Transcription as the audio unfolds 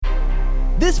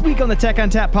This week on the Tech on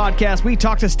Tap podcast, we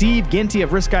talk to Steve Ginty of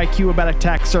RiskIQ about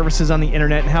attack services on the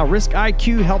internet and how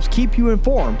RiskIQ helps keep you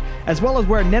informed, as well as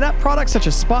where NetApp products such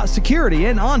as Spot Security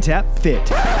and ONTAP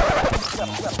fit.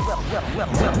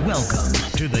 Welcome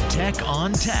to the Tech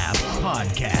on Tap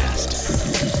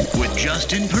podcast with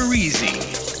Justin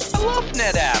Parisi. I love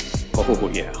NetApp. Oh,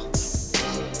 yeah.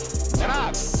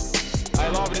 NetApp. I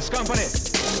love this company.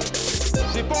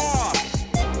 Support.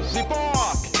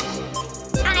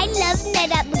 I love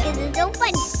NetApp because it's so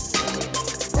fun.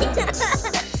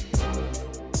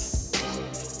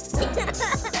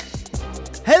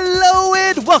 Hello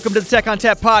and welcome to the Tech on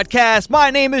Tap podcast. My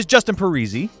name is Justin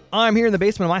Parisi. I'm here in the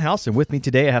basement of my house, and with me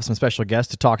today I have some special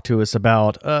guests to talk to us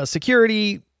about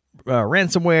security,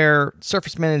 ransomware,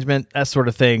 surface management, that sort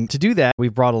of thing. To do that,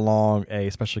 we've brought along a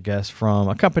special guest from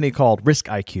a company called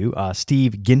RiskIQ.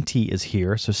 Steve Ginty is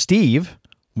here. So Steve,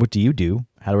 what do you do?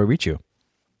 How do I reach you?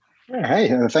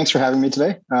 Hey, thanks for having me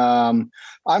today. I'm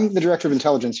the Director of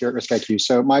Intelligence here at RiskIQ.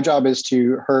 So my job is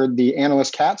to herd the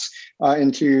analyst cats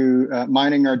into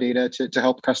mining our data to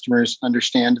help customers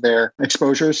understand their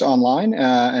exposures online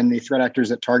and the threat actors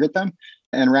that target them,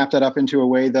 and wrap that up into a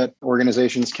way that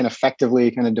organizations can effectively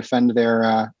kind of defend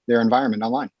their environment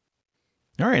online.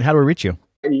 All right. How do we reach you?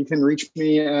 You can reach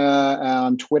me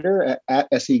on Twitter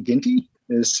at SEGinty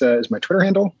is my Twitter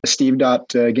handle.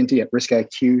 Steve.Ginty at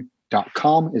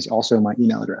RiskIQ.com is also my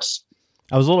email address.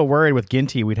 I was a little worried with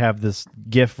Ginty we'd have this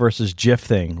GIF versus GIF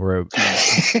thing where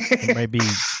it might be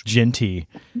Ginty.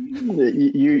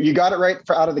 You got it right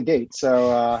out of the gate.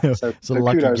 So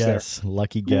lucky guess. There.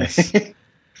 Lucky guess.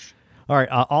 All right.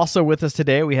 Also with us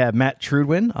today we have Matt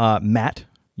Trudwin. Matt,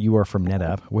 you are from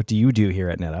NetApp. What do you do here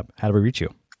at NetApp? How do we reach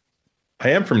you? I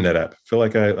am from NetApp. I feel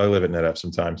like I live at NetApp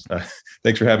sometimes.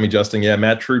 Thanks for having me, Justin. Yeah,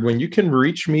 Matt Trudwin. You can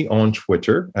reach me on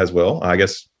Twitter as well. I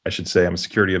guess I should say I'm a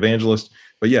security evangelist.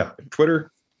 But yeah,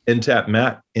 Twitter, NTAP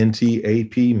Matt,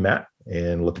 NTAP Matt.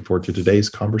 And looking forward to today's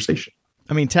conversation.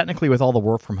 I mean, technically, with all the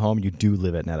work from home, you do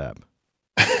live at NetApp.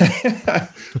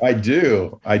 I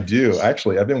do.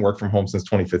 Actually, I've been work from home since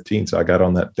 2015, so I got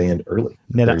on that band early.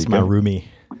 NetApp's my roomie.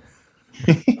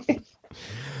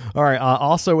 All right.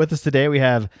 Also with us today, we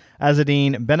have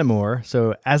Azzedine Benamor.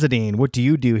 So Azzedine, what do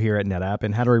you do here at NetApp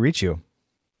and how do I reach you?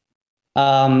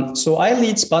 So I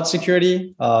lead Spot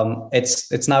Security.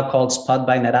 It's now called Spot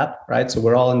by NetApp, right? So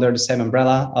we're all under the same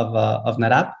umbrella of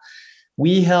NetApp.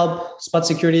 We help Spot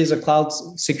Security is a cloud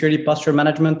security posture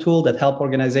management tool that help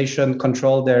organizations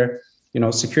control their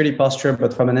security posture,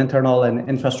 but from an internal and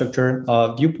infrastructure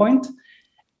viewpoint.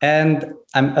 And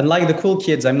I'm unlike the cool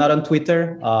kids, I'm not on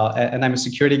Twitter, and I'm a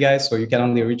security guy, so you can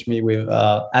only reach me with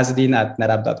Azzedine at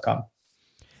netapp.com.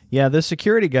 Yeah, the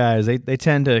security guys, they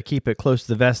tend to keep it close to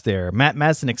the vest there.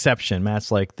 Matt's an exception.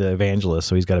 Matt's like the evangelist,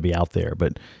 so he's got to be out there.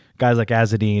 But guys like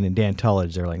Azzedine and Dan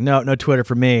Tullidge, they're like, no Twitter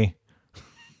for me.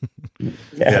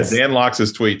 Yes. Yeah, Dan locks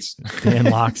his tweets. Dan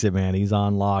locks it, man. He's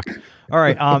on lock. All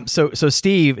right. So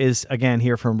Steve is again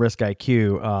here from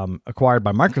RiskIQ, acquired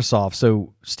by Microsoft.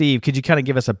 So Steve, could you kind of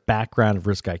give us a background of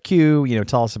RiskIQ?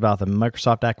 Tell us about the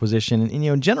Microsoft acquisition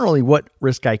and generally what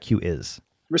RiskIQ is.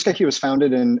 RiskIQ was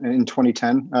founded in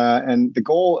 2010, and the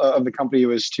goal of the company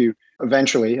was to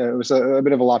eventually, it was a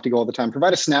bit of a lofty goal at the time,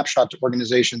 provide a snapshot to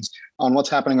organizations on what's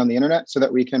happening on the internet so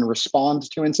that we can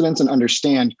respond to incidents and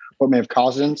understand what may have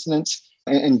caused incidents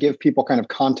and give people kind of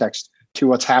context to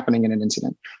what's happening in an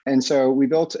incident. And so we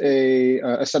built a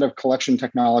set of collection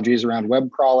technologies around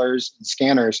web crawlers and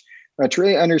scanners to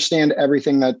really understand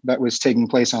everything that was taking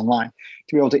place online,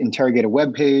 to be able to interrogate a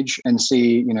web page and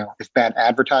see, if bad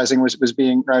advertising was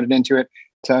being routed into it,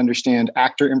 to understand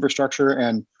actor infrastructure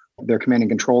and their command and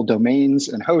control domains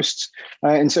and hosts.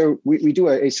 And so we do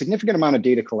a significant amount of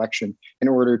data collection in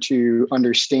order to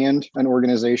understand an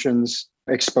organization's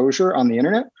exposure on the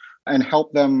internet and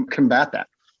help them combat that.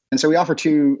 And so we offer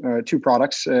two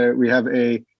products. We have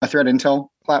a threat intel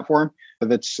platform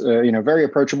that's very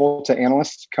approachable to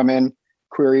analysts. Come in,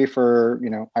 query for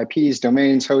IPs,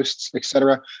 domains, hosts,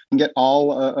 etc., and get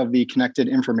all of the connected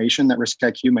information that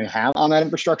RiskIQ may have on that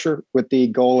infrastructure, with the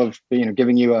goal of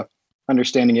giving you a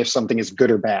understanding if something is good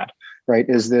or bad. Right?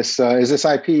 Is this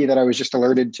IP that I was just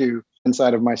alerted to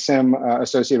inside of my SIM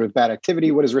associated with bad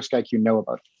activity? What does RiskIQ know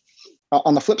about it?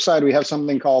 On the flip side, we have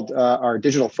something called our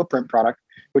digital footprint product,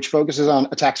 which focuses on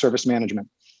attack surface management.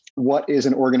 What is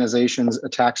an organization's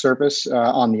attack surface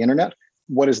on the internet?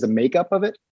 What is the makeup of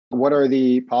it? What are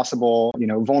the possible,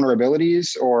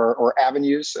 vulnerabilities or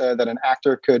avenues that an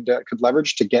actor could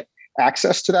leverage to get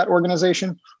access to that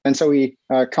organization? And so we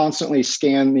constantly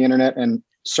scan the internet and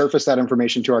surface that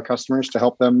information to our customers to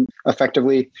help them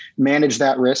effectively manage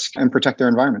that risk and protect their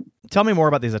environment. Tell me more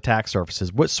about these attack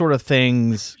surfaces. What sort of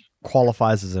things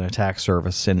qualifies as an attack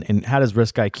surface, and how does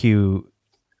RiskIQ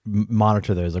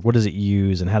monitor those? Like, what does it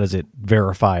use, and how does it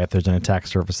verify if there's an attack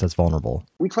surface that's vulnerable?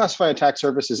 We classify attack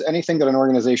surface as anything that an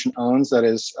organization owns that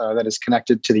is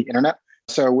connected to the internet.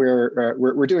 So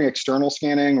we're doing external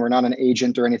scanning. We're not an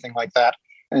agent or anything like that.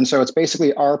 And so it's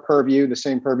basically our purview, the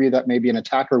same purview that maybe an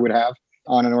attacker would have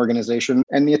on an organization.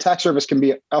 And the attack surface can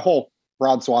be a whole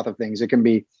broad swath of things. It can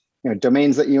be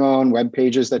domains that you own, web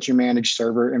pages that you manage,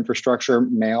 server infrastructure,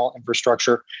 mail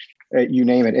infrastructure, you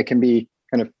name it. It can be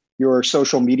kind of your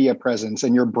social media presence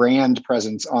and your brand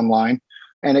presence online.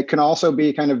 And it can also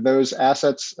be kind of those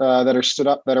assets that are stood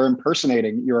up that are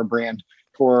impersonating your brand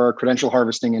for credential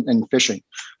harvesting and phishing.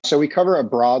 So we cover a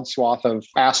broad swath of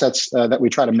assets that we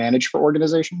try to manage for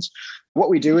organizations. What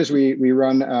we do is we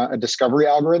run a discovery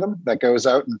algorithm that goes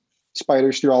out and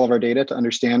spiders through all of our data to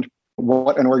understand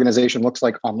what an organization looks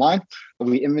like online.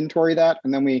 We inventory that,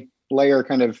 and then we layer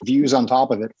kind of views on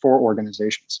top of it for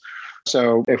organizations.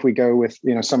 So if we go with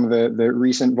some of the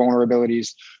recent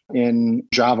vulnerabilities in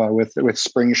Java with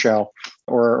Spring Shell,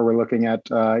 or we're looking at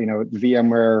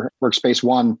VMware Workspace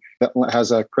ONE that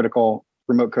has a critical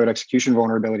remote code execution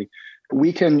vulnerability,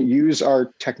 we can use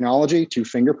our technology to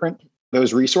fingerprint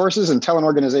those resources and tell an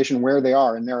organization where they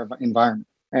are in their environment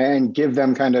and give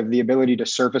them kind of the ability to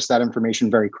surface that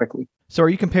information very quickly. So are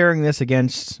you comparing this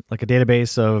against like a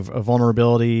database of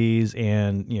vulnerabilities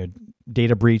and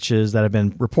data breaches that have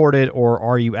been reported, or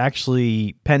are you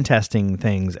actually pen testing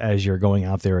things as you're going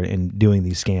out there and doing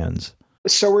these scans?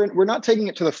 So we're not taking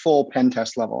it to the full pen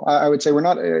test level. I would say we're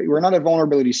not a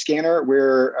vulnerability scanner.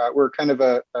 We're kind of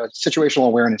a situational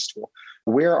awareness tool.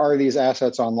 Where are these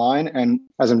assets online? And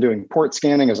as I'm doing port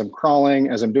scanning, as I'm crawling,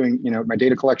 as I'm doing my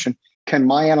data collection, can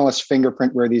my analyst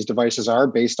fingerprint where these devices are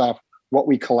based off what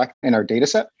we collect in our data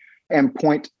set and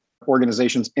point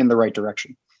organizations in the right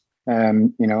direction?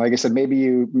 Like I said, maybe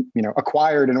you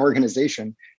acquired an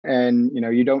organization and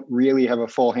you don't really have a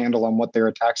full handle on what their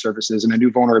attack surface is, and a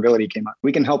new vulnerability came up.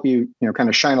 We can help you kind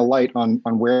of shine a light on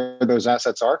where those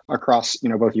assets are across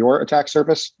both your attack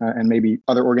surface and maybe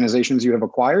other organizations you have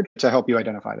acquired to help you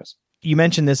identify this. You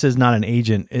mentioned this is not an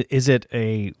agent. Is it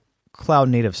a cloud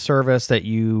native service that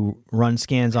you run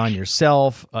scans on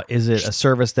yourself? Is it a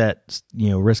service that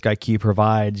RiskIQ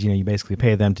provides? You basically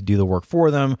pay them to do the work for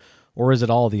them. Or is it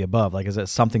all of the above? Like, is it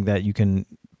something that you can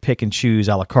pick and choose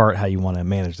a la carte how you want to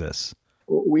manage this?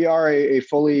 We are a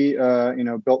fully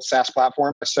built SaaS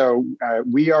platform. So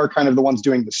we are kind of the ones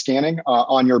doing the scanning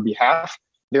on your behalf.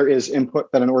 There is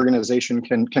input that an organization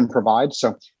can provide.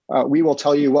 So we will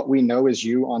tell you what we know is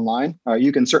you online.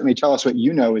 You can certainly tell us what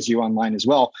you know is you online as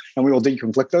well, and we will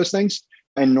deconflict those things.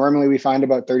 And normally we find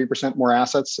about 30% more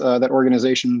assets that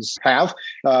organizations have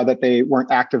that they weren't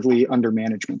actively under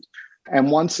management.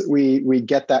 And once we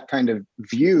get that kind of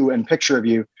view and picture of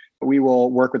you, we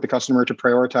will work with the customer to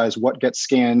prioritize what gets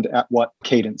scanned at what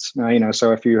cadence.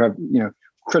 So if you have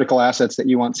critical assets that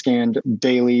you want scanned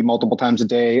daily, multiple times a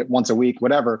day, once a week,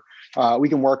 whatever, we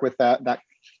can work with that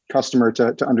customer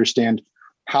to understand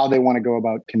how they want to go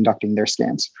about conducting their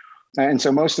scans. And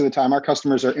so most of the time, our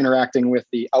customers are interacting with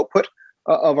the output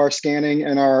of our scanning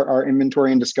and our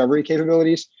inventory and discovery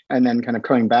capabilities, and then kind of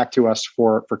coming back to us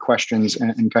for questions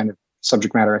and kind of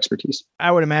subject matter expertise.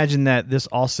 I would imagine that this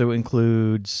also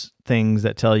includes things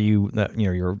that tell you that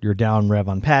you're down rev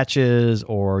on patches,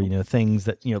 or things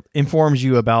that informs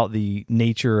you about the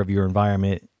nature of your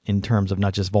environment in terms of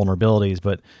not just vulnerabilities,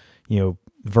 but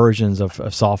versions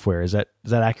of software. Is that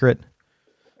accurate?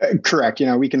 Correct.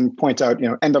 We can point out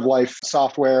end of life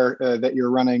software that you're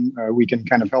running. We can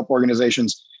kind of help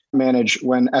organizations manage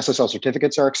when SSL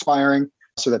certificates are expiring,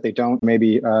 so that they don't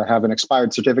maybe have an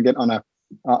expired certificate on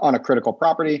a critical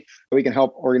property. We can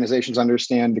help organizations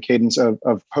understand the cadence of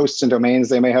hosts and domains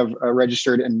they may have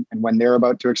registered and when they're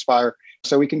about to expire.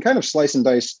 So we can kind of slice and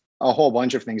dice a whole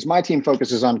bunch of things. My team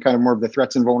focuses on kind of more of the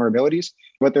threats and vulnerabilities,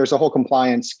 but there's a whole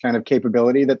compliance kind of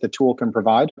capability that the tool can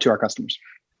provide to our customers.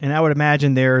 And I would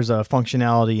imagine there's a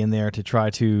functionality in there to try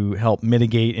to help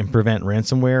mitigate and prevent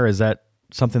ransomware. Is that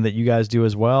something that you guys do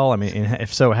as well? I mean,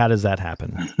 if so, how does that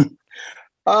happen?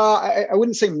 I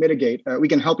wouldn't say mitigate. We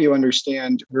can help you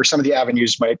understand where some of the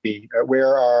avenues might be.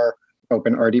 Where are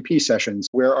open RDP sessions?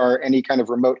 Where are any kind of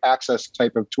remote access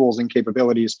type of tools and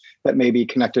capabilities that may be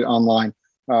connected online?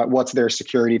 What's their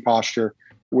security posture?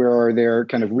 Where are their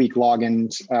kind of weak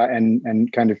logins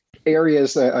and kind of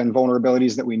areas and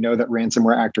vulnerabilities that we know that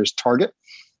ransomware actors target?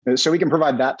 So we can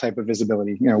provide that type of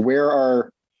visibility. Where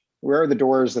are where are the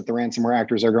doors that the ransomware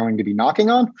actors are going to be knocking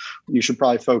on? You should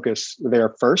probably focus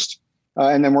there first.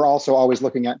 And then we're also always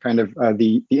looking at kind of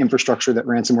the infrastructure that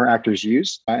ransomware actors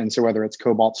use. And so whether it's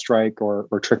Cobalt Strike or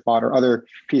TrickBot or other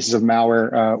pieces of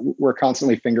malware, we're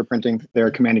constantly fingerprinting their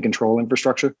command and control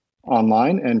infrastructure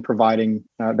online and providing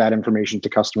that information to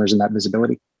customers and that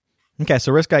visibility. Okay,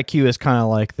 so Risk IQ is kind of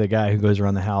like the guy who goes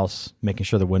around the house, making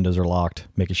sure the windows are locked,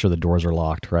 making sure the doors are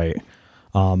locked, right?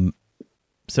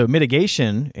 So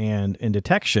mitigation and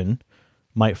detection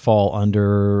might fall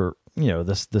under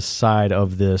this side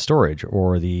of the storage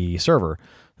or the server.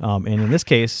 And in this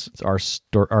case, our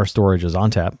storage is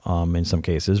ONTAP in some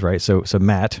cases, right? So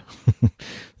Matt,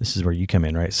 this is where you come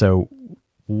in, right? So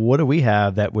what do we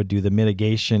have that would do the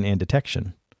mitigation and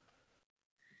detection?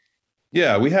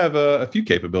 Yeah, we have a few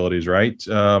capabilities, right?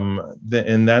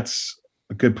 And that's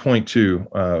a good point too.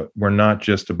 We're not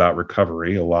just about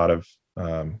recovery. A lot of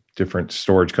different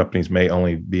storage companies may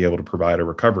only be able to provide a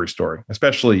recovery story,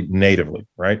 especially natively,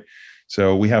 right?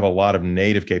 So we have a lot of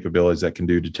native capabilities that can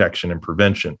do detection and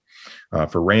prevention.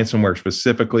 For ransomware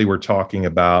specifically, we're talking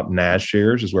about NAS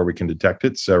shares is where we can detect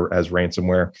it. So as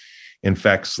ransomware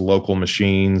infects local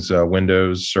machines,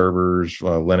 Windows, servers,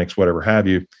 Linux, whatever have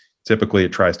you, typically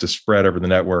it tries to spread over the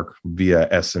network via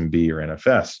SMB or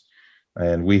NFS.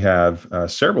 And we have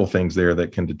several things there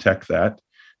that can detect that,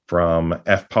 from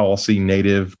F-Policy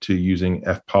native to using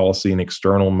F-Policy in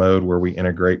external mode where we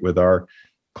integrate with our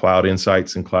Cloud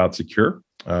Insights and Cloud Secure.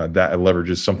 That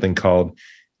leverages something called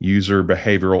user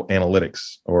behavioral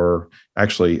analytics, or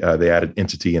actually they added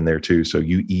entity in there too, so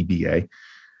UEBA.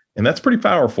 And that's pretty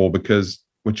powerful because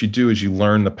what you do is you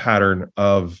learn the pattern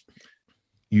of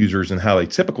users and how they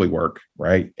typically work,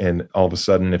 right? And all of a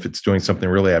sudden, if it's doing something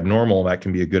really abnormal, that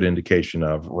can be a good indication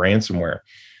of ransomware.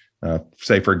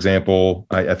 Say, for example,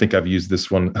 I think I've used this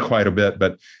one quite a bit,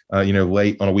 but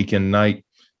late on a weekend night,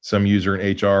 some user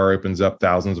in HR opens up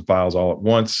thousands of files all at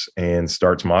once and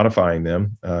starts modifying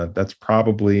them. That's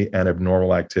probably an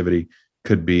abnormal activity,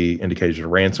 could be indication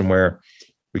of ransomware.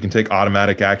 We can take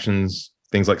automatic actions,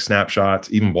 things like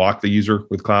snapshots, even block the user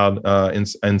with Cloud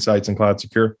Insights and Cloud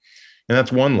Secure. And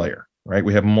that's one layer, right?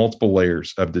 We have multiple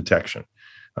layers of detection.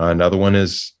 Another one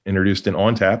is introduced in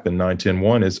ONTAP in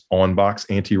 9.10.1 is on-box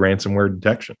anti-ransomware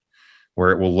detection,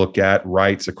 where it will look at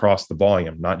writes across the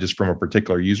volume, not just from a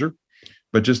particular user,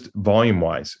 but just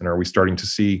volume-wise. And are we starting to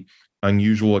see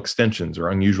unusual extensions or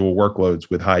unusual workloads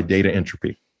with high data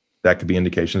entropy? That could be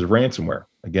indications of ransomware.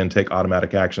 Again, take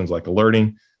automatic actions like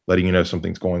alerting, letting you know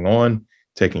something's going on,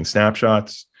 taking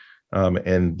snapshots.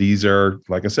 And these are,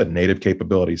 like I said, native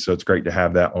capabilities. So it's great to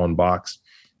have that on box.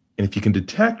 And if you can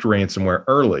detect ransomware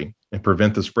early and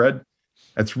prevent the spread,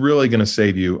 that's really going to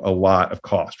save you a lot of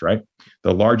cost, right?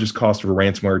 The largest cost of a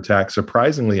ransomware attack,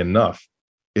 surprisingly enough,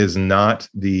 is not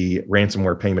the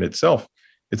ransomware payment itself.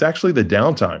 It's actually the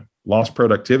downtime, lost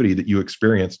productivity that you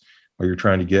experience while you're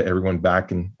trying to get everyone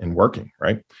back and working,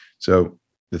 right? So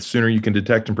the sooner you can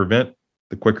detect and prevent,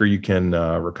 the quicker you can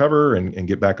recover and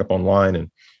get back up online.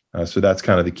 And so that's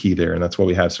kind of the key there. And that's why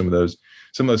we have some of those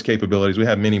capabilities. We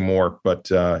have many more, but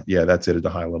that's it at the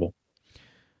high level.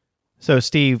 So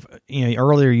Steve,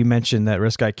 earlier you mentioned that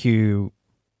Risk IQ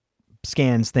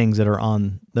scans things that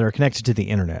are connected to the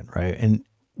internet, right? And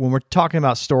when we're talking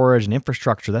about storage and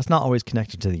infrastructure, that's not always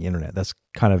connected to the internet. That's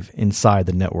kind of inside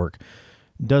the network.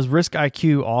 Does Risk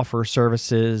IQ offer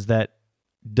services that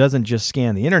doesn't just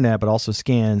scan the internet, but also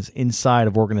scans inside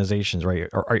of organizations, right?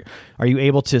 Are you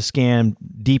able to scan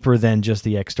deeper than just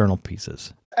the external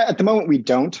pieces? At the moment, we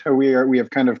don't. We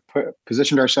have kind of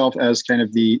positioned ourselves as kind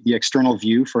of the external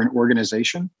view for an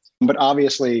organization. But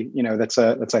obviously, that's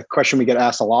a question we get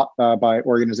asked a lot by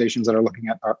organizations that are looking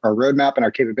at our roadmap and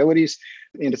our capabilities.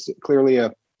 And it's clearly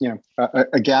a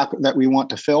gap that we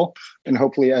want to fill. And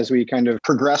hopefully, as we kind of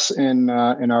progress in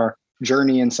our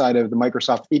journey inside of the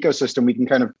Microsoft ecosystem, we can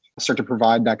kind of start to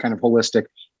provide that kind of holistic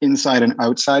inside and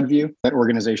outside view that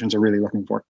organizations are really looking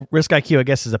for. Risk IQ, I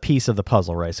guess, is a piece of the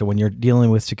puzzle, right? So when you're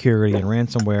dealing with security and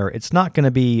ransomware, it's not going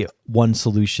to be one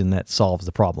solution that solves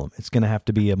the problem. It's going to have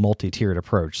to be a multi-tiered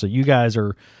approach. So you guys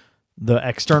are the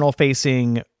external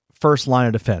facing first line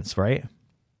of defense, right?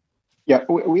 Yeah,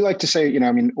 we like to say,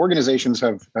 organizations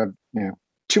have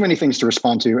too many things to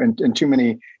respond to and too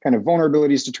many kind of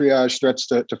vulnerabilities to triage, threats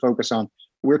to focus on.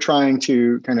 We're trying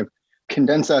to kind of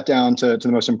condense that down to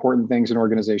the most important things an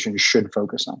organization should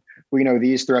focus on. We know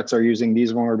these threats are using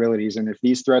these vulnerabilities. And if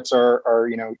these threats are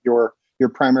your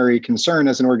primary concern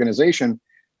as an organization,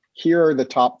 here are the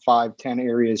top 5-10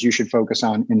 areas you should focus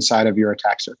on inside of your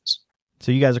attack surface.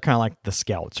 So you guys are kind of like the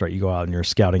scouts, right? You go out and you're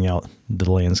scouting out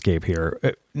the landscape here.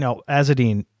 Now,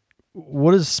 Azzedine,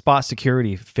 what does Spot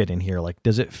Security fit in here? Like,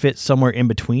 does it fit somewhere in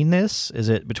between this? Is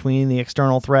it between the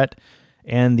external threat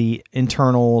and the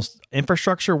internal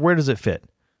infrastructure? Where does it fit?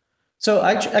 So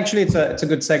actually, it's a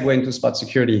good segue into Spot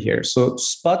Security here. So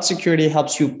Spot Security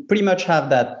helps you pretty much have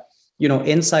that,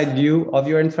 inside view of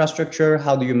your infrastructure.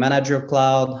 How do you manage your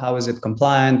cloud? How is it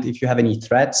compliant? If you have any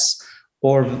threats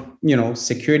or,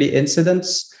 security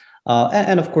incidents,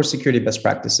 and of course, security best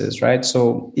practices, right?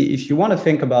 So if you want to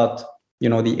think about,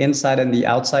 the inside and the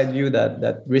outside view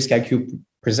that RiskIQ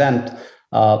present,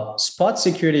 Spot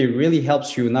Security really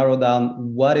helps you narrow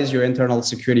down what is your internal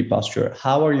security posture.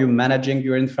 How are you managing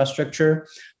your infrastructure?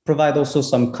 Provide also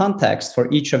some context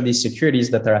for each of these securities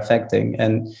that are affecting.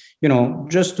 And,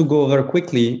 just to go over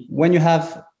quickly, when you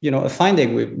have, a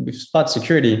finding with Spot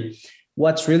Security,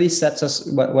 what really sets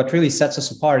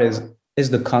us apart is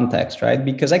the context, right?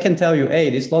 Because I can tell you, hey,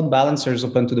 this load balancer is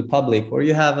open to the public, or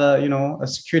you have a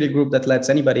security group that lets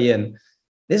anybody in.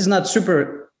 This is not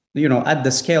super at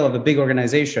the scale of a big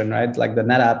organization, right? Like the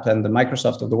NetApp and the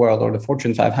Microsoft of the world, or the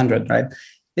Fortune 500, right?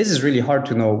 This is really hard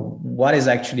to know what is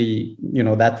actually,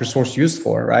 that resource used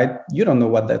for, right? You don't know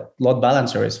what that load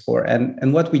balancer is for.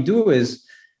 And what we do is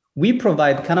we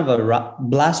provide kind of a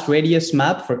blast radius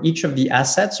map for each of the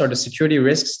assets or the security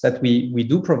risks that we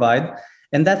do provide.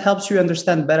 And that helps you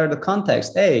understand better the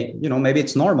context. Hey, maybe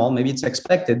it's normal, maybe it's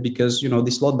expected because,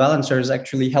 this load balancer is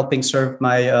actually helping serve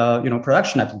my,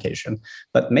 production application.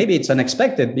 But maybe it's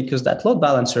unexpected because that load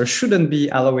balancer shouldn't be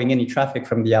allowing any traffic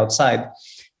from the outside.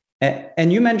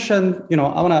 And you mentioned,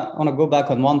 I want to go back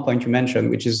on one point you mentioned,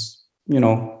 which is,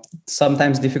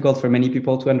 sometimes difficult for many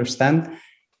people to understand.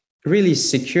 Really,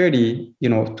 security,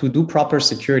 to do proper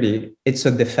security, it's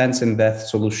a defense in depth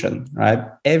solution, right?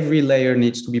 Every layer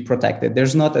needs to be protected.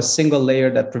 There's not a single layer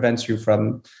that prevents you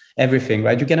from everything,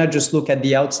 right? You cannot just look at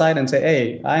the outside and say,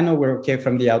 hey, I know we're okay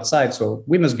from the outside, so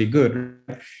we must be good.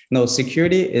 No,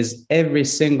 security is every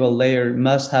single layer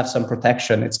must have some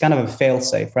protection. It's kind of a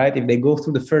fail-safe, right? If they go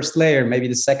through the first layer, maybe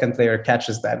the second layer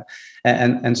catches them,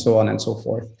 and so on and so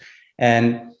forth.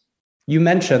 And you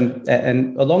mentioned,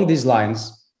 and along these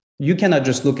lines, you cannot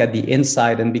just look at the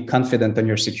inside and be confident on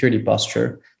your security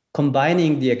posture.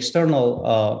 Combining the external,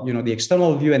 the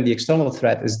external view and the external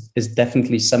threat is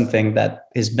definitely something that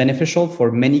is beneficial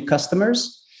for many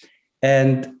customers.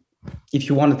 And if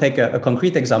you want to take a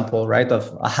concrete example, right,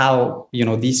 of how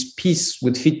these pieces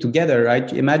would fit together,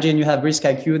 right? Imagine you have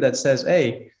RiskIQ that says,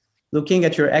 hey, looking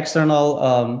at your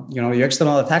external, your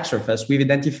external attack surface, we've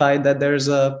identified that there's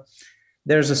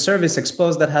a service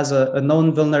exposed that has a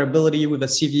known vulnerability with a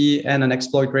CV and an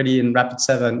exploit ready in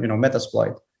Rapid7,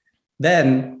 Metasploit.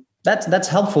 Then that's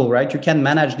helpful, right? You can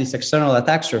manage this external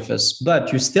attack surface,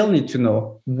 but you still need to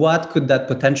know what could that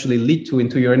potentially lead to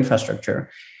into your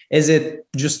infrastructure. Is it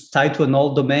just tied to an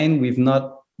old domain with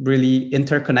not really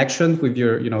interconnection with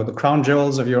your, the crown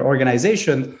jewels of your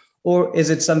organization? Or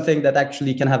is it something that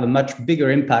actually can have a much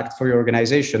bigger impact for your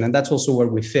organization? And that's also where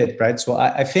we fit, right? So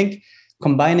I think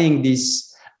combining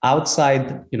this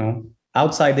outside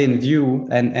in view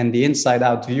and the inside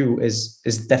out view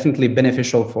is definitely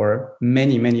beneficial for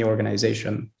many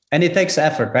organizations. And it takes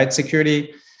effort, right?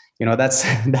 Security, that's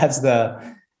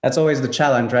always the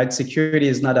challenge, right? Security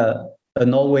is not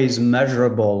an always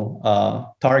measurable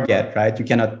target, right? You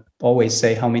cannot always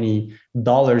say how many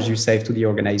dollars you save to the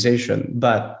organization,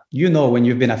 but when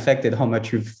you've been affected, how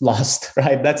much you've lost,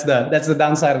 right? That's the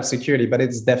downside of security, but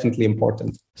it's definitely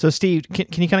important. So Steve,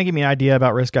 can you kind of give me an idea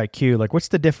about RiskIQ? Like, what's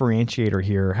the differentiator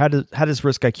here? How does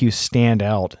RiskIQ stand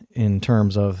out in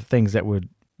terms of things that would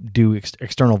do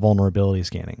external vulnerability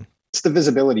scanning? It's the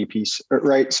visibility piece,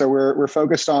 right? So we're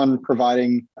focused on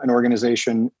providing an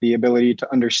organization the ability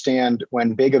to understand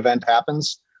when big event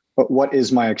happens, but what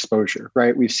is my exposure,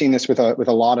 right? We've seen this with a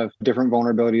lot of different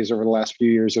vulnerabilities over the last few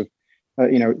years of,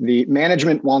 the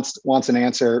management wants an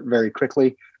answer very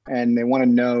quickly, and they want to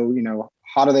know,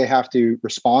 how do they have to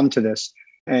respond to this?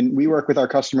 And we work with our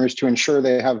customers to ensure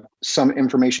they have some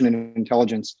information and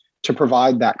intelligence to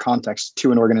provide that context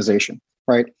to an organization,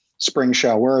 right? Spring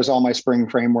Shell, where is all my Spring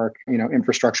framework,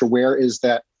 infrastructure? Where is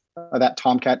that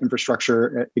Tomcat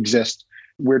infrastructure exist?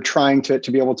 We're trying to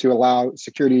be able to allow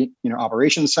security,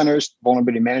 operations centers,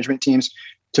 vulnerability management teams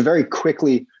to very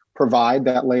quickly provide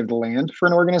that lay of the land for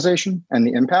an organization and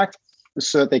the impact,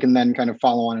 so that they can then kind of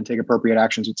follow on and take appropriate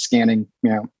actions with scanning,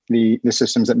 the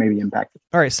systems that may be impacted.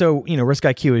 All right. So,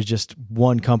 RiskIQ is just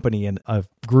one company in a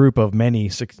group of many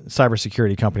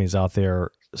cybersecurity companies out there.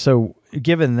 So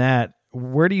given that,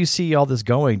 where do you see all this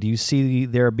going? Do you see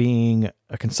there being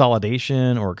a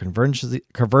consolidation or convergence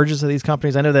of these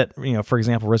companies? I know that, for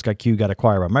example, RiskIQ got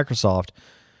acquired by Microsoft.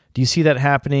 Do you see that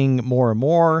happening more and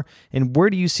more? And where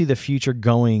do you see the future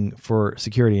going for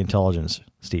security intelligence,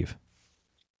 Steve?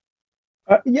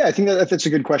 Yeah, I think that's a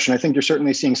good question. I think you're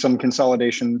certainly seeing some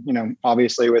consolidation,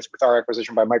 obviously with our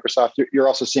acquisition by Microsoft. You're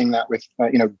also seeing that with,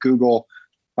 Google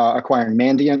acquiring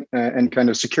Mandiant and kind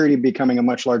of security becoming a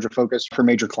much larger focus for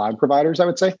major cloud providers, I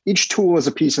would say. Each tool is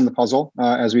a piece in the puzzle,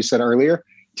 as we said earlier,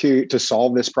 to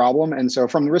solve this problem. And so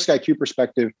from the Risk IQ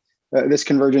perspective, this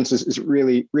convergence is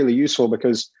really, really useful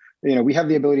because we have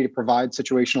the ability to provide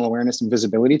situational awareness and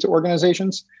visibility to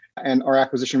organizations. And our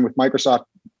acquisition with Microsoft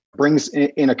brings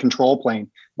in a control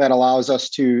plane that allows us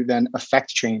to then affect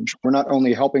change. We're not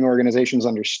only helping organizations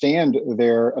understand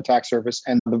their attack surface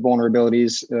and the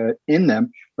vulnerabilities in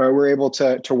them, but we're able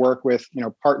to work with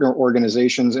partner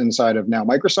organizations inside of now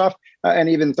Microsoft and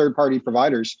even third-party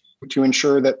providers to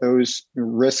ensure that those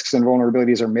risks and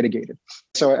vulnerabilities are mitigated.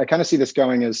 So I kind of see this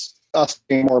going as us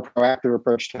being a more proactive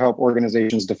approach to help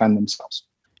organizations defend themselves.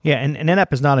 Yeah, and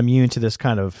NetApp is not immune to this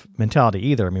kind of mentality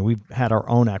either. I mean, we've had our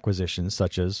own acquisitions,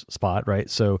 such as Spot, right?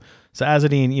 So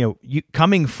Azzedine, you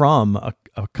coming from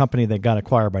a company that got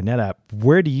acquired by NetApp,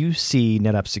 where do you see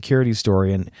NetApp's security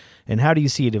story, and how do you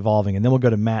see it evolving? And then we'll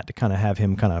go to Matt to kind of have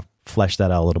him kind of flesh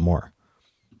that out a little more.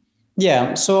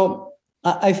 Yeah, so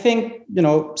I think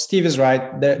Steve is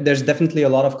right. There's definitely a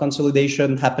lot of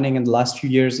consolidation happening in the last few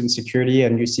years in security,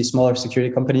 and you see smaller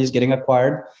security companies getting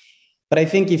acquired. But I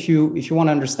think if you want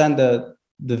to understand the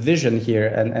vision here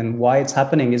and why it's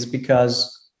happening is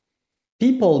because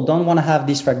people don't want to have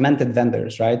these fragmented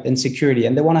vendors, right, in security,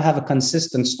 and they want to have a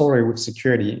consistent story with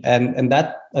security. And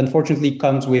that unfortunately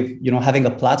comes with, having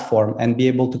a platform and be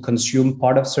able to consume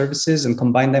part of services and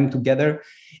combine them together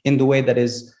in the way that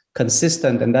is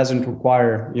consistent and doesn't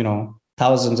require,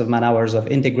 thousands of man hours of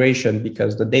integration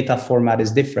because the data format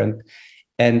is different.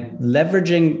 And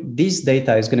leveraging these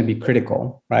data is going to be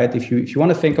critical, right? If you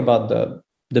want to think about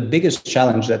the biggest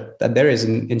challenge that there is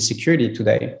in security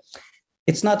today,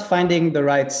 it's not finding the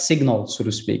right signal, so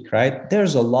to speak, right?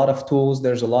 There's a lot of tools,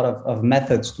 there's a lot of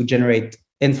methods to generate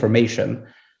information.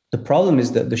 The problem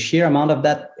is that the sheer amount of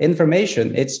that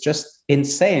information, it's just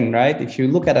insane, right? If you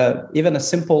look at even a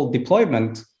simple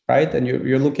deployment, right? And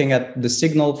you're looking at the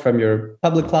signal from your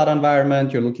public cloud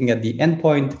environment, you're looking at the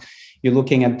endpoint, you're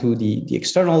looking into the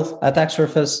external attack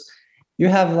surface, you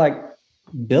have like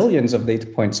billions of data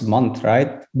points a month,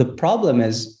 right? The problem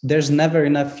is there's never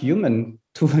enough human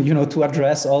to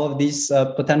address all of these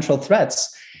potential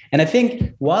threats. And I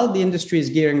think while the industry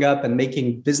is gearing up and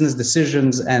making business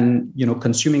decisions and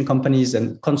consuming companies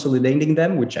and consolidating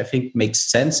them, which I think makes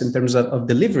sense in terms of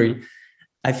delivery,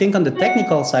 I think on the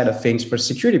technical side of things for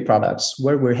security products,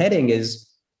 where we're heading is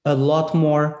a lot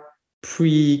more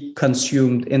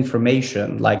pre-consumed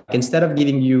information. Like instead of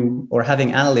giving you or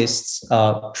having analysts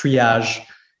triage,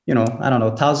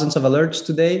 thousands of alerts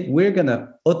today, we're going to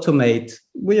automate,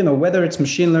 whether it's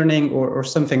machine learning or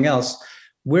something else,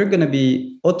 we're going to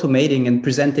be automating and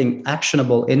presenting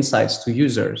actionable insights to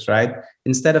users, right?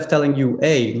 Instead of telling you,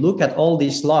 hey, look at all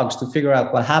these logs to figure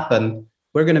out what happened,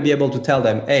 we're going to be able to tell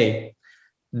them, hey,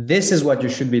 this is what you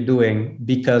should be doing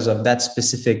because of that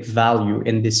specific value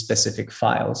in these specific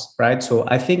files, right? So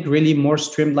I think really more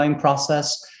streamlined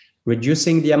process,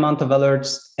 reducing the amount of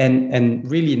alerts and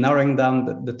really narrowing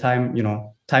down the time,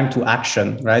 time to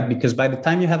action, right? Because by the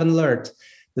time you have an alert,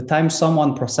 the time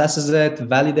someone processes it,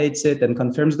 validates it, and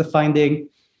confirms the finding,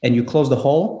 and you close the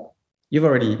hole, you've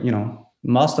already,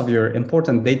 most of your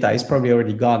important data is probably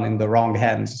already gone in the wrong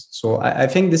hands. So I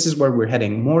think this is where we're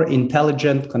heading: more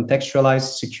intelligent,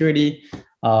 contextualized security,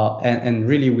 and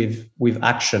really with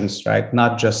actions, right?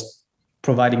 Not just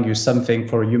providing you something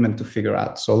for a human to figure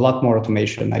out. So a lot more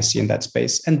automation I see in that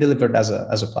space and delivered as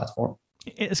a platform.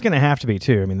 It's going to have to be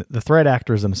too. I mean, the threat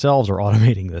actors themselves are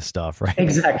automating this stuff, right?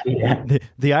 Exactly. Yeah.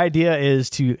 The idea is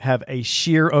to have a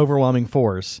sheer overwhelming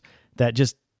force that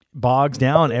just bogs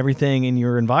down everything in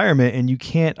your environment, and you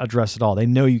can't address it all. They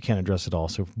know you can't address it all.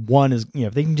 So if one is,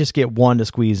 if they can just get one to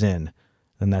squeeze in,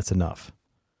 then that's enough.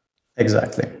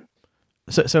 Exactly.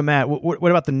 So Matt,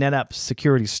 what about the NetApp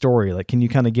security story? Like, can you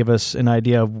kind of give us an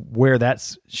idea of where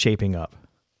that's shaping up?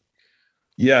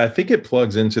 Yeah, I think it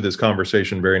plugs into this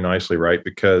conversation very nicely, right?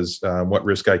 Because what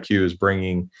Risk IQ is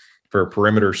bringing for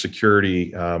perimeter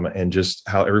security and just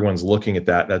how everyone's looking at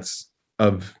that's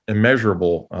of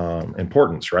immeasurable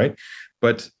importance, right?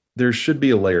 But there should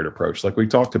be a layered approach like we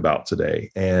talked about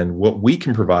today. And what we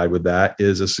can provide with that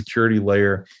is a security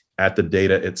layer at the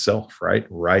data itself, right?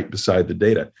 Right beside the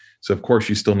data. So of course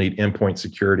you still need endpoint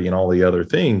security and all the other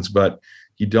things, but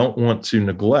you don't want to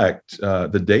neglect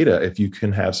the data if you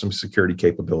can have some security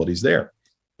capabilities there.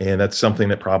 And that's something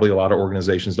that probably a lot of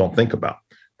organizations don't think about,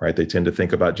 right? They tend to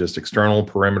think about just external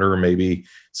perimeter, maybe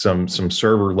some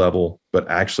server level, but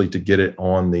actually to get it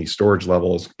on the storage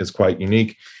level is quite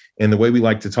unique. And the way we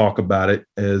like to talk about it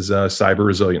is cyber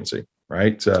resiliency,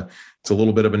 right? It's a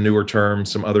little bit of a newer term.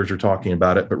 Some others are talking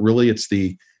about it, but really it's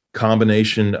the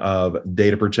combination of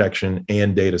data protection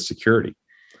and data security.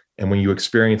 And when you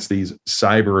experience these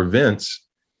cyber events,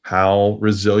 how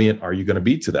resilient are you going to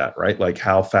be to that, right? Like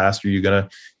how fast are you going to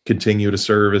continue to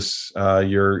service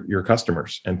your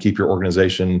customers and keep your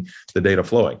organization, the data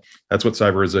flowing? That's what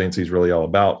cyber resiliency is really all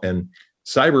about. And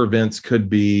cyber events could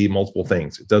be multiple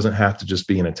things. It doesn't have to just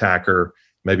be an attacker,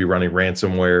 maybe running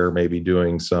ransomware, maybe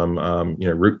doing some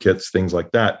rootkits, things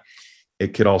like that.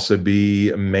 It could also be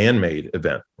a man-made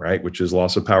event, right? Which is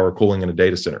loss of power, cooling in a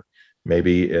data center.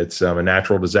 Maybe it's a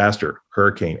natural disaster,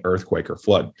 hurricane, earthquake, or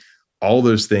flood. All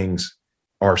those things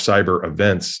are cyber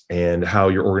events, and how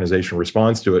your organization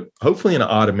responds to it, hopefully in an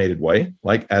automated way,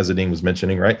 like Azadeen was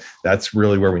mentioning, right? That's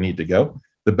really where we need to go.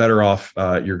 The better off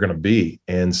you're going to be.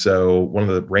 And so one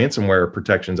of the ransomware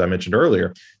protections I mentioned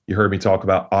earlier, you heard me talk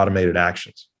about automated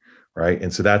actions, right?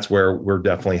 And so that's where we're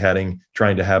definitely heading,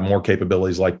 trying to have more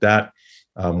capabilities like that.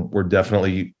 We're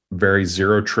definitely very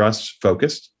zero trust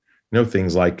focused,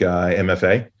 things like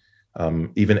MFA.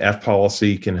 Even F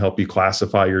policy can help you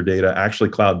classify your data. Actually,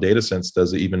 Cloud Data Sense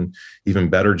does an even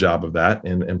better job of that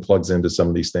and plugs into some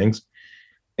of these things.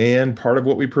 And part of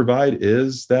what we provide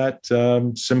is that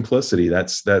simplicity.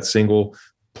 That's that single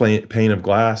pane of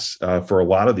glass for a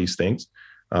lot of these things,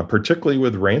 particularly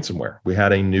with ransomware. We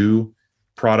had a new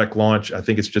product launch. I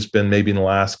think it's just been maybe in the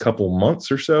last couple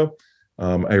months or so,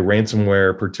 a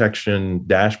ransomware protection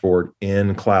dashboard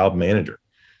in Cloud Manager.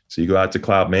 So you go out to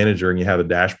Cloud Manager and you have a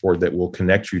dashboard that will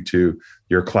connect you to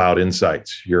your Cloud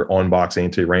Insights, your OnBox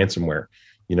anti-ransomware.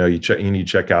 You need to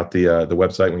check out the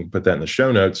website, and we can put that in the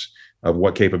show notes of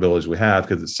what capabilities we have,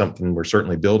 because it's something we're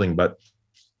certainly building. But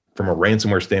from a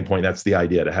ransomware standpoint, that's the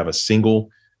idea, to have a single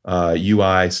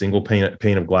UI, single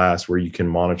pane of glass where you can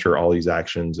monitor all these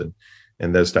actions and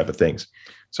those type of things.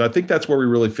 So I think that's where we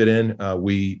really fit in.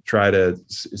 We try to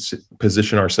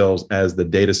position ourselves as the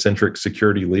data-centric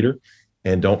security leader.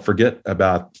 And don't forget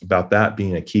about that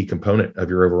being a key component of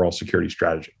your overall security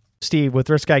strategy. Steve, with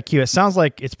RiskIQ, it sounds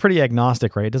like it's pretty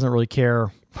agnostic, right? It doesn't really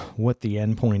care what the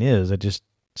endpoint is. It just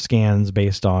scans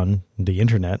based on the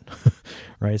internet,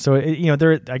 right? So,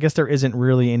 I guess there isn't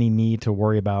really any need to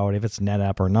worry about if it's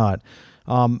NetApp or not.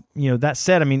 That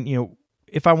said,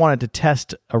 if I wanted to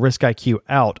test a RiskIQ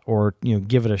out, or,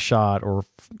 give it a shot, or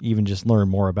even just learn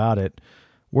more about it,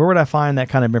 where would I find that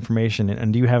kind of information?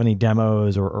 And do you have any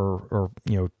demos or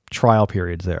trial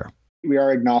periods there? We are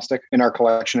agnostic in our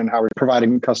collection and how we're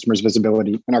providing customers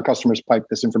visibility, and our customers pipe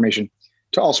this information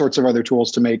to all sorts of other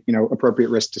tools to make appropriate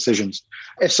risk decisions.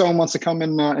 If someone wants to come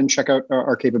in and check out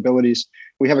our capabilities,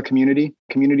 we have a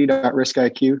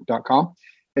community.riskiq.com.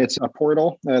 It's a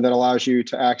portal that allows you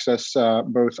to access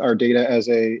both our data as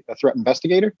a threat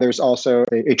investigator. There's also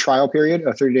a trial period,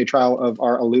 a 30-day trial of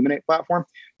our Illuminate platform,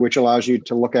 which allows you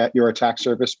to look at your attack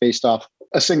surface based off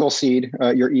a single seed,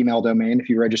 your email domain, if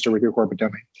you register with your corporate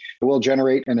domain. It will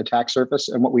generate an attack surface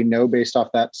and what we know based off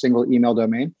that single email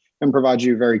domain, and provide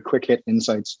you very quick hit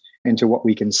insights into what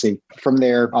we can see. From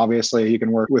there, obviously, you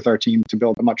can work with our team to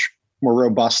build a much more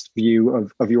robust view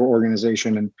of your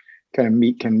organization and kind of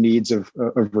meet needs of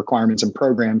requirements and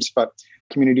programs. But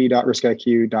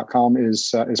community.riskiq.com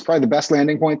is probably the best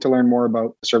landing point to learn more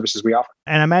about the services we offer.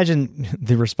 And I imagine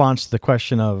the response to the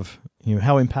question of,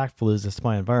 how impactful is this to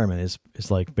my environment is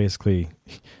like, basically,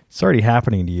 it's already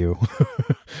happening to you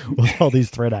with all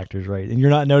these threat actors, right? And you're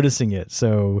not noticing it.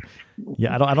 So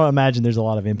yeah, I don't imagine there's a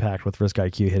lot of impact with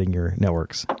RiskIQ hitting your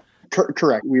networks.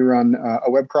 Correct. We run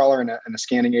a web crawler and a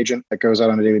scanning agent that goes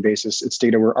out on a daily basis. It's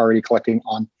data we're already collecting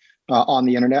on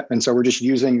the internet. And so we're just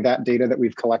using that data that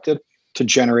we've collected to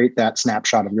generate that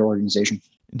snapshot of your organization.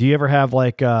 Do you ever have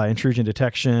like intrusion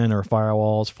detection or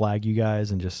firewalls flag you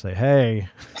guys and just say, hey?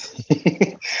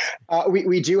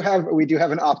 We do have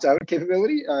an opt-out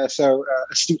capability. So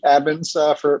astute admins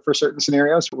for certain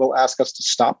scenarios will ask us to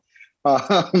stop.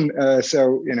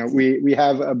 So we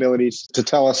have abilities to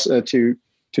tell us to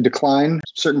decline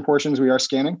certain portions we are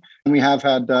scanning. And we have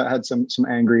had some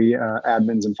angry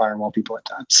admins and firewall people at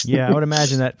times. Yeah, I would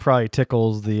imagine that probably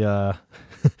tickles the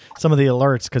some of the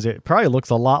alerts, because it probably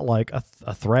looks a lot like a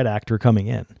threat actor coming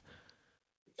in.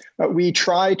 We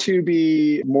try to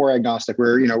be more agnostic.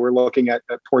 We're looking at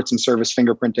ports and service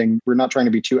fingerprinting. We're not trying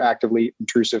to be too actively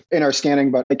intrusive in our scanning,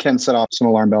 but it can set off some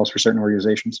alarm bells for certain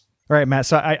organizations. All right, Matt.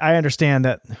 So I understand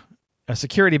that a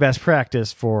security best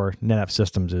practice for NetApp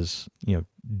systems is,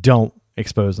 don't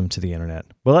expose them to the internet.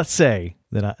 Well, let's say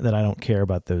that I don't care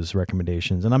about those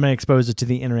recommendations, and I'm going to expose it to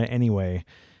the internet anyway.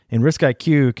 And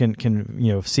RiskIQ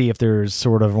can see if there's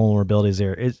sort of vulnerabilities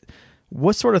there.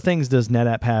 What sort of things does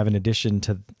NetApp have in addition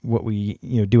to what we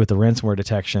do with the ransomware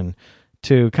detection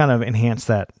to kind of enhance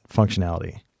that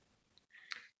functionality?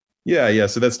 Yeah.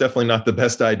 So that's definitely not the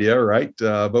best idea, right?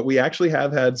 But we actually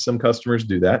have had some customers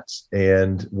do that.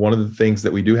 And one of the things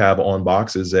that we do have on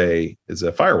box is a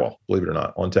firewall, believe it or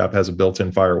not. ONTAP has a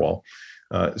built-in firewall.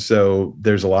 So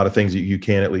there's a lot of things that you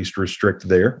can at least restrict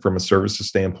there from a services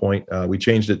standpoint. We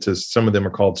changed it to, some of them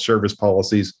are called service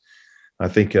policies. I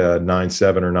think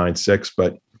 9.7 or 9.6,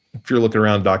 but if you're looking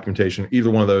around documentation, either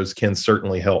one of those can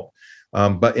certainly help.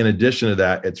 But in addition to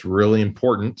that, it's really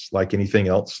important, like anything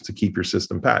else, to keep your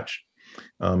system patched.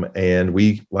 And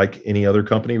we, like any other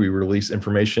company, we release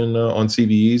information on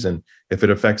CVEs and if it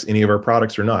affects any of our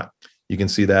products or not. You can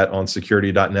see that on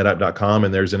security.netapp.com,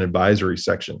 and there's an advisory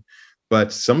section.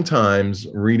 But sometimes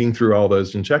reading through all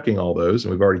those and checking all those,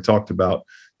 and we've already talked about,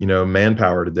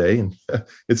 manpower today, and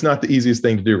it's not the easiest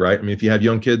thing to do, right? I mean, if you have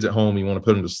young kids at home, you want to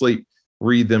put them to sleep,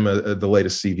 read them the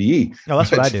latest CVE. Oh, that's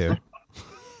what I do.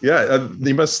 Yeah,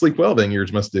 you must sleep well then,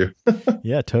 yours must do.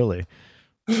 Yeah, totally.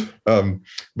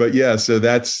 But yeah, so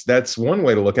that's one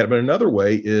way to look at it. But another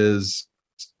way is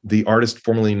the artist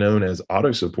formerly known as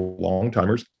Auto Support,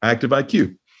 long-timers,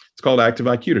 ActiveIQ. It's called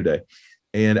ActiveIQ today.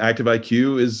 And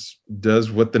ActiveIQ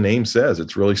does what the name says.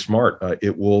 It's really smart.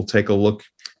 It will take a look,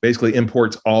 basically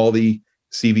imports all the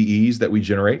CVEs that we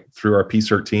generate through our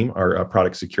PCERT team, our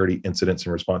product security incidents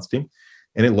and response team.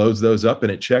 And it loads those up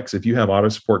and it checks if you have auto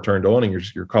support turned on and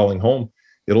you're calling home,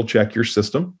 it'll check your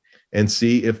system and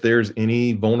see if there's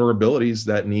any vulnerabilities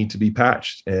that need to be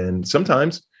patched. And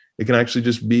sometimes it can actually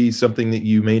just be something that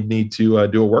you may need to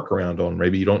do a workaround on.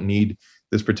 Maybe you don't need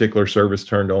this particular service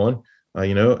turned on,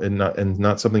 and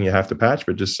not something you have to patch,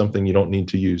 but just something you don't need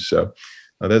to use. So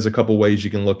there's a couple ways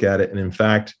you can look at it. And in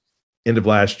fact, end of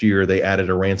last year, they added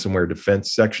a ransomware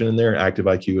defense section in there,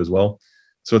 ActiveIQ as well.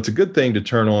 So it's a good thing to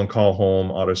turn on call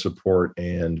home auto support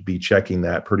and be checking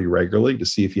that pretty regularly to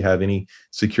see if you have any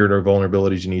security or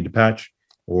vulnerabilities you need to patch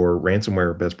or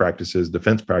ransomware best practices,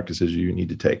 defense practices you need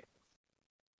to take.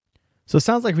 So it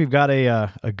sounds like we've got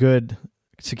a good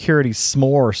security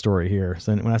s'more story here.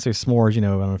 So when I say s'mores, I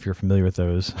don't know if you're familiar with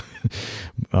those.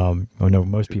 I know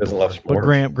most people love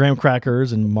s'mores. But graham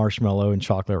crackers and marshmallow and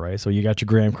chocolate, right? So you got your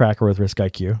graham cracker with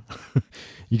RiskIQ.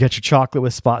 You got your chocolate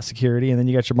with Spot Security, and then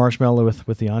you got your marshmallow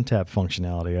with the ONTAP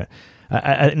functionality.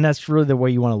 And that's really the way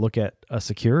you want to look at a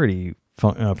security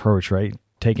approach, right?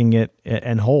 Taking it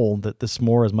and whole, that the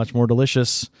s'more is much more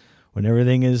delicious when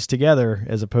everything is together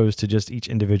as opposed to just each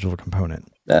individual component.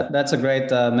 That's a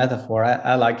great metaphor.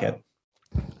 I like it.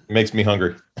 It makes me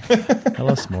hungry. I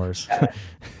love s'mores.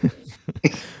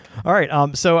 All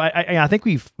right. So I think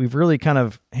we've really kind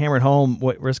of hammered home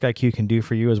what RiskIQ can do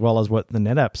for you, as well as what the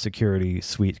NetApp security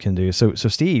suite can do. So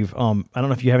Steve, I don't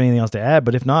know if you have anything else to add,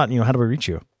 but if not, how do we reach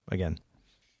you again?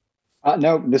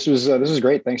 No, this was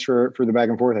great. Thanks for the back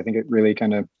and forth. I think it really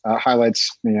kind of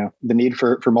highlights the need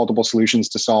for multiple solutions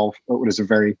to solve what is a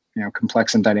very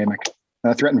complex and dynamic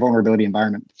threat and vulnerability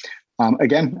environment.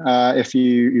 Again, if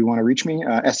you want to reach me,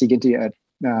 SE Ginty at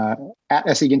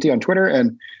SE Ginty on Twitter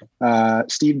and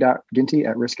steve.ginty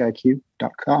at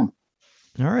riskiq.com.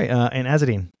 All right, and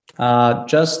Azzedine.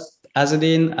 Just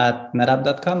Azzedine at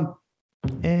netapp.com.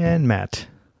 And Matt.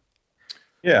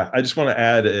 Yeah, I just want to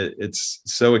add, it's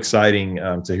so exciting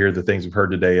to hear the things we've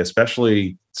heard today,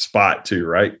 especially Spot too,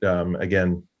 right?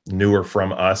 Again, newer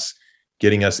from us,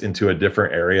 getting us into a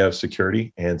different area of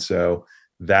security. And so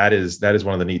that is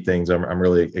one of the neat things I'm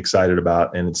really excited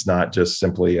about. And it's not just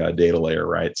simply a data layer,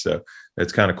 right? So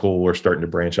it's kind of cool. We're starting to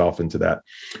branch off into that.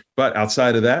 But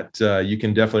outside of that, you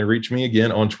can definitely reach me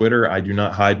again on Twitter. I do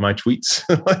not hide my tweets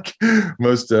like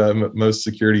most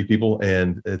security people.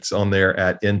 And it's on there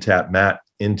at ntapmatt,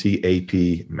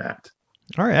 NTAP Matt.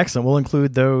 All right, excellent. We'll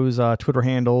include those Twitter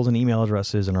handles and email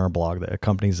addresses in our blog that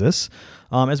accompanies this,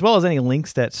 as well as any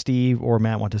links that Steve or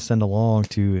Matt want to send along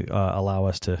to allow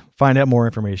us to find out more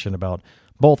information about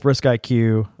both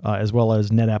RiskIQ as well as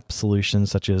NetApp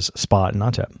solutions such as Spot and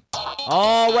ONTAP.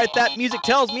 All right, that music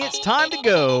tells me it's time to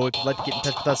go. If you'd like to get in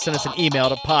touch with us, send us an email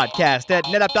to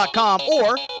podcast@netapp.com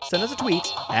or send us a tweet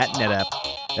 @netapp.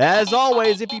 As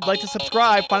always, if you'd like to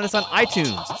subscribe, find us on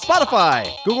iTunes, Spotify,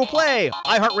 Google Play,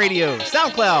 iHeartRadio,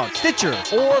 SoundCloud, Stitcher,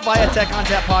 or via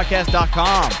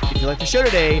TechOnTapPodcast.com. If you like the show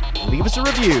today, leave us a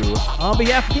review. On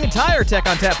behalf of the entire Tech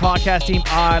on Tap podcast team,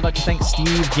 I'd like to thank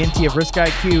Steve Ginty of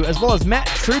RiskIQ, as well as Matt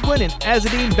Trudwin and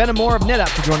Azzedine Benamor of NetApp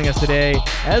for joining us today.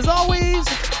 As always,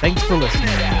 thanks for listening.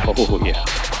 Oh, yeah.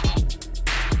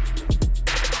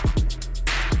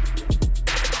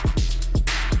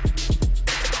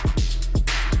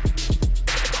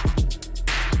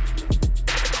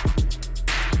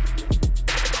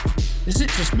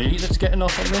 it just me that's getting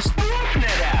off on this?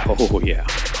 NetApp. Oh, yeah.